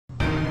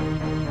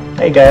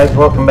Hey guys,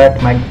 welcome back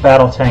to my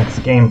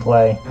BattleTanx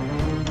gameplay.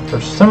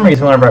 For some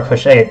reason whenever I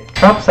push A, it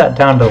drops that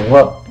down to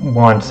low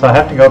 1, so I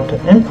have to go up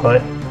to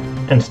input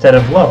instead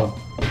of low,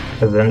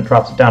 because then it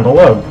drops it down to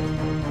load.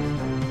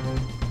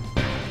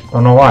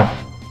 Don't know why.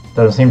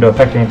 Doesn't seem to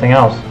affect anything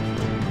else.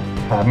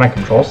 I have my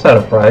control set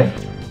up right.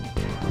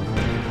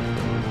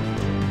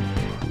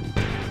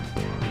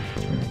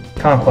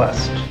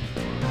 Conquest.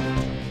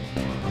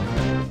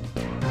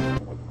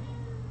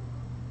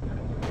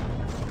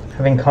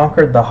 Having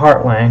conquered the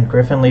Heartland,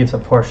 Griffin leaves a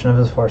portion of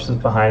his forces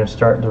behind to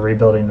start the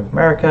rebuilding of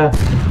America.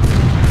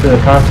 Through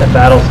the constant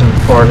battles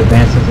and forward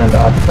advances into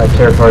occupied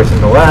territories in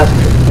the west,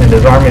 and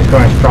his army is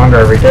growing stronger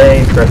every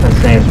day,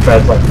 Griffin's name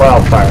spreads like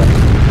wildfire.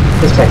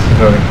 This text is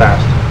moving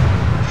fast,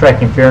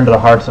 striking fear into the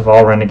hearts of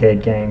all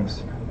renegade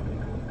gangs.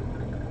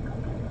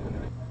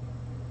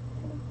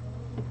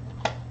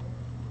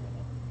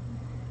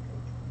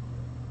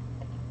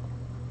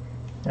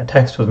 That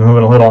text was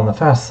moving a little on the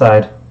fast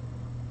side.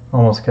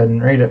 Almost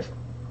couldn't read it.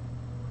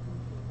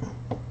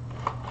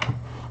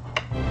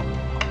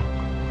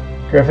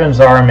 Griffin's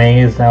army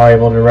is now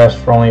able to rest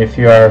for only a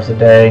few hours a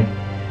day.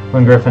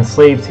 When Griffin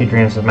sleeps, he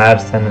dreams of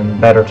Madison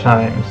and better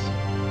times.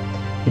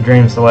 He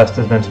dreams the West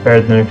has been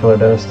spared the nuclear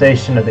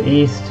devastation of the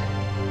East.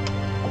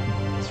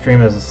 This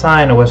dream is a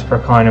sign, a whisper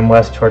calling him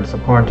west towards the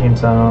quarantine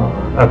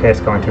zone. Okay, it's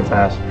going too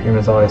fast. Dream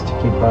is always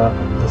to keep up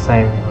the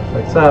same. He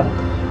wakes up.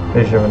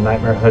 Vision of a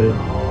nightmare hooded.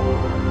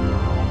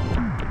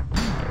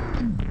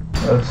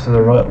 Roads to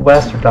the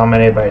west are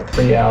dominated by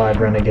 3 allied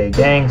renegade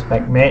gangs.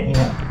 Mech Maniacs.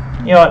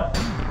 You know what?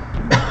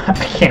 I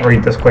can't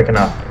read this quick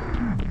enough.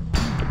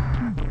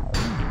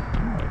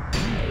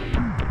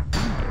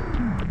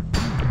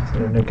 So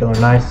the nuclear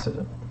knights.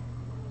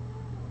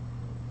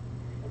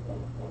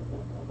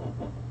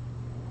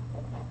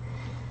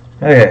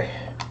 Okay.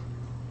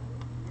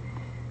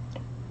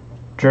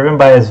 Driven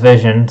by his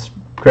visions,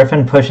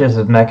 Griffin pushes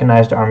his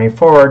mechanized army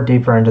forward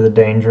deeper into the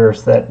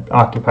dangers that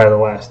occupy the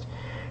west.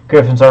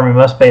 Griffin's army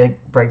must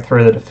break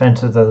through the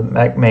defenses of the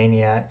Mech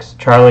Maniacs,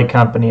 Charlie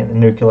Company, and the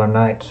Nuclear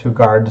Knights, who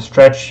guard the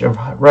stretch of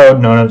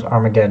road known as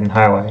Armageddon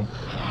Highway.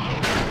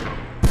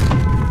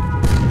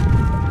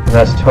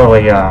 That's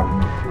totally,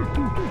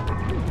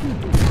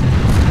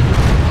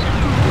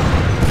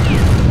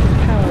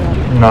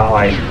 not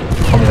like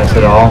ominous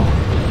at all.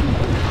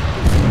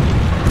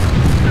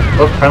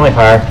 Oh, friendly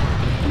fire.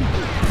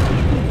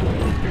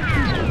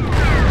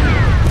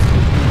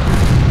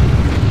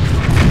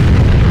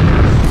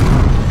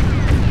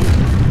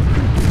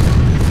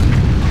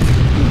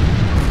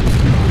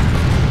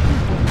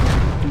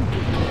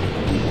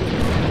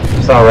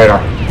 Saw radar.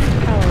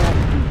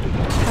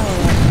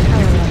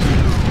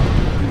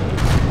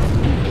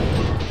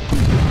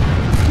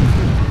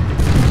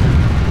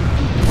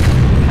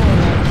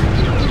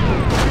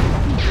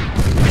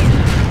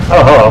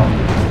 Oh, hello.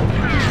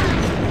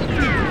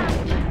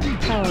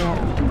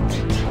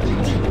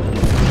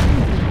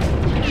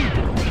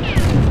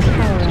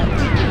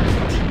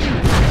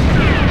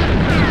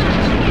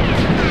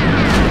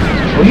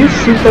 Will you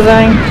shoot the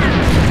thing?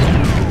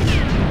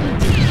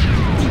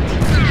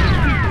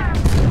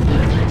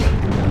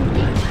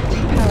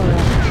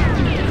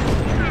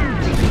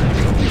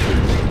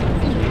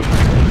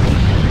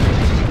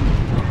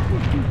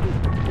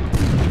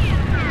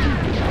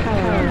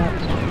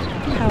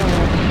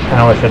 I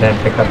wish I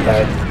didn't pick up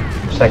that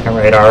second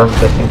radar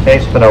just in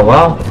case, but oh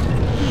well.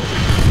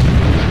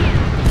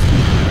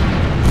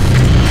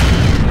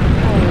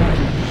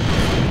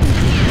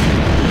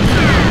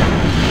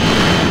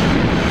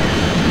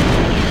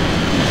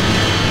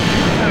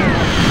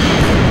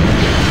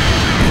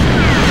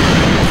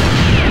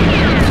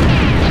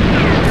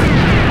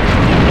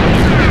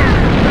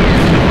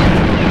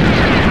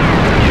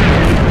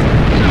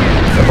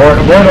 Abort,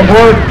 abort,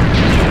 abort!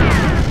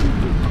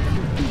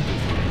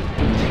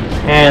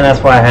 And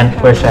that's why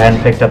I wish I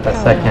hadn't picked up that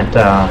second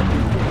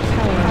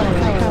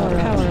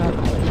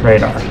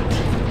radar.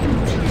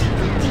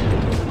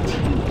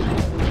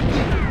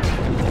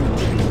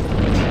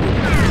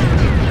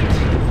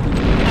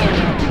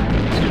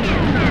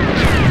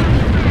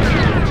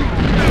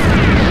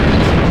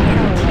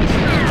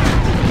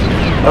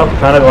 Oh,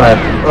 found a glass.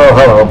 Oh,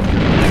 hello.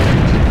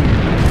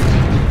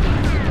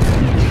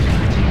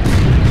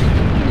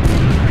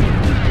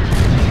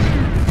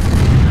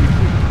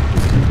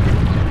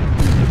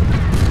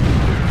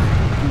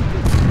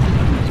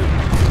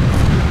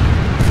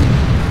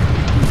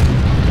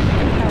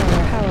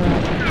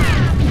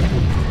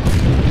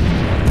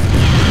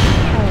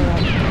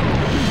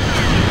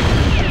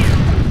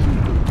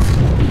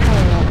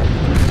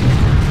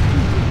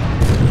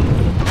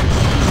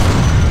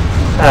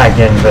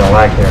 Getting a bit of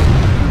lag here.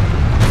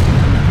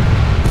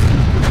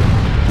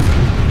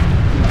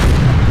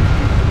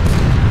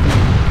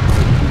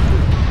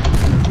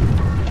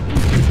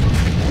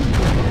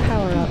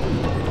 Power up.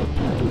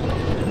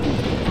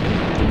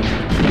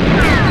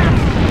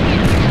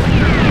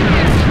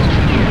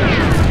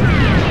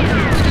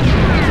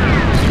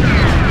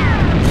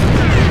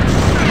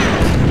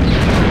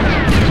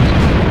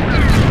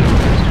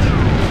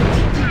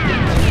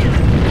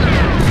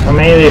 How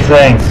many of these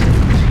things?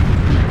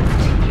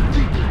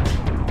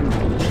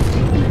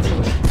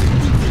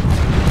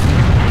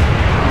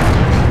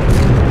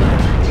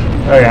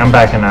 Okay, I'm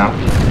backing out.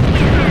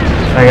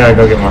 I gotta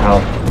go get more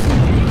health.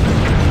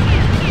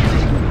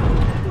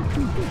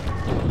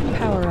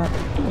 Power up.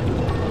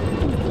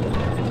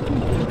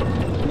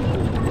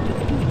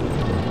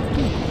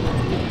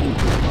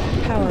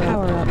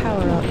 Power up.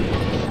 Power up.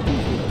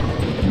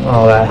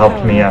 Oh, that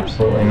helped me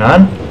absolutely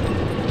none.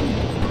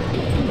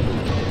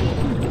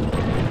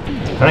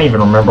 I don't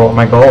even remember what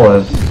my goal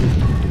is.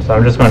 So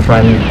I'm just going to try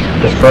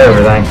and destroy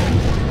everything.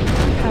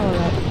 Power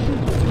up.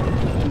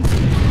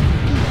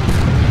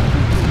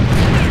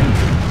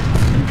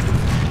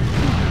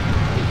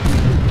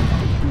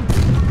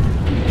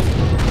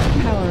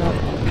 Power up.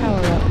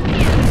 Power up.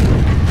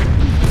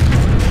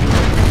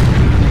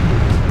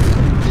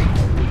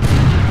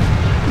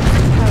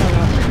 Power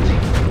up.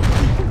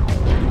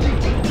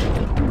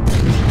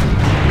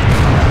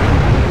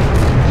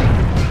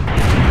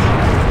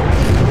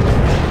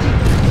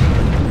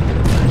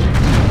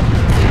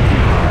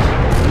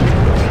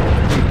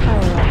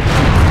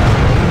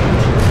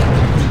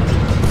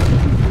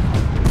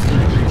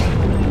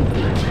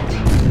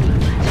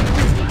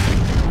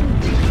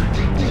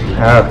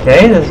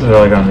 Okay, this is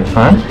really going to be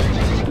fun.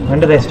 When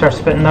do they start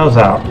spitting those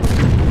out?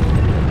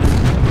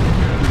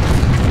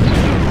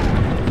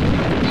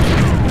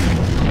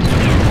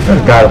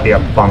 There's got to be a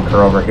bunker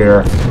over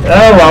here.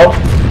 Oh well.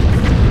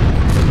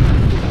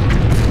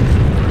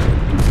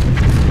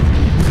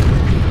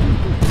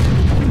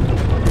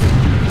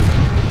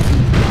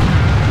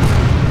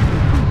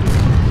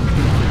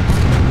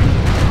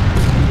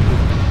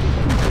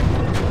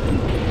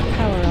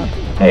 Power up.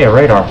 Hey, a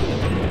radar.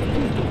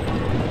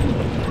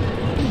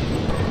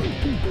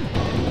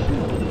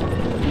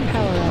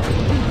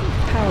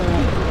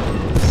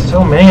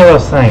 So many of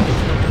those things.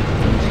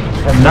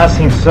 I've not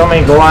seen so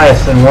many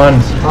Goliaths in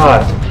one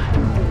spot.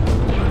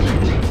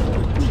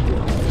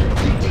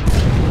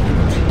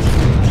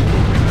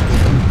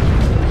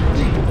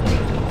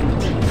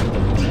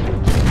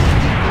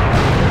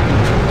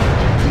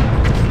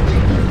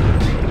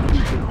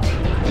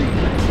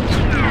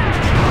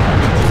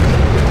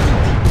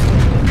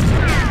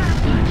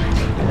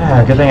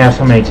 Ah, good thing I have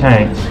so many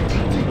tanks.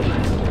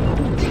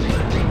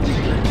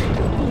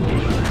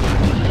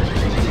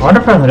 I wonder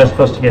if I'm just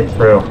supposed to get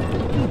through.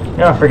 You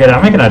know, forget it.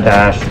 I'm making a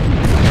dash.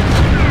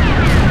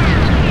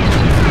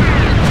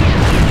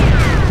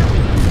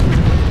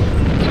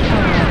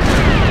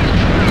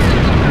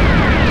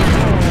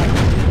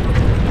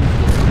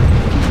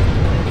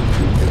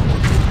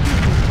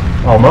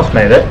 Almost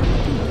made it.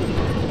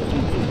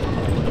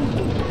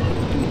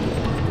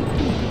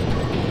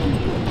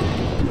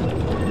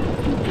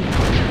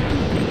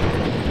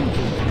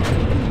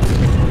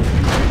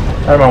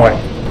 Out of my way.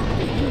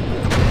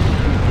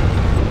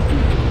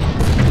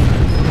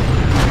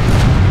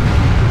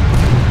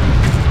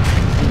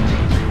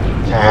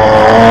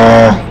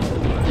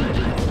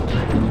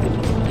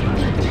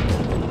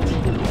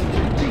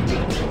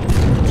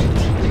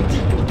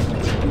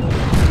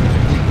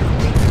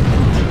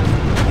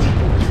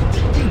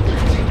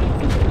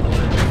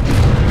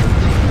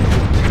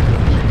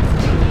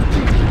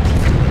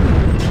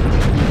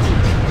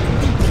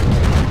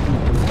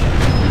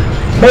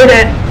 Made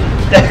it!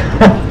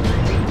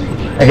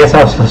 I guess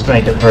I was supposed to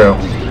make it through.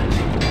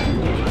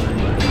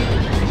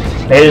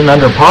 Made it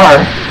under par.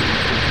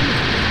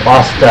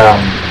 Lost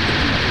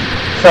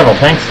several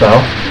tanks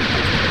though.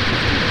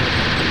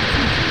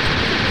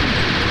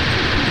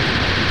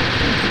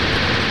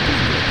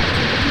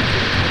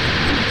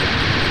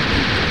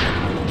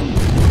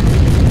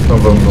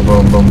 Boom, boom,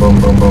 boom, boom, boom,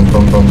 boom, boom,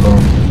 boom, boom,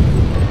 boom.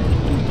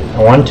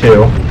 I won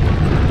 2.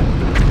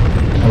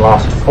 I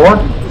lost 4,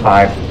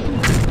 5.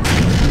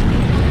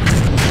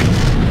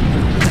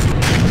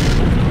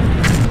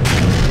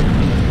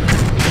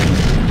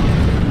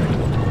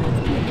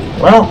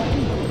 Well,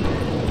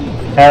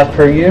 as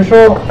per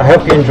usual, I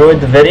hope you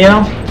enjoyed the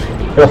video.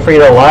 Feel free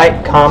to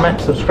like,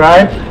 comment,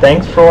 subscribe.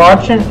 Thanks for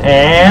watching,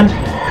 and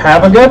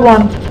have a good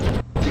one.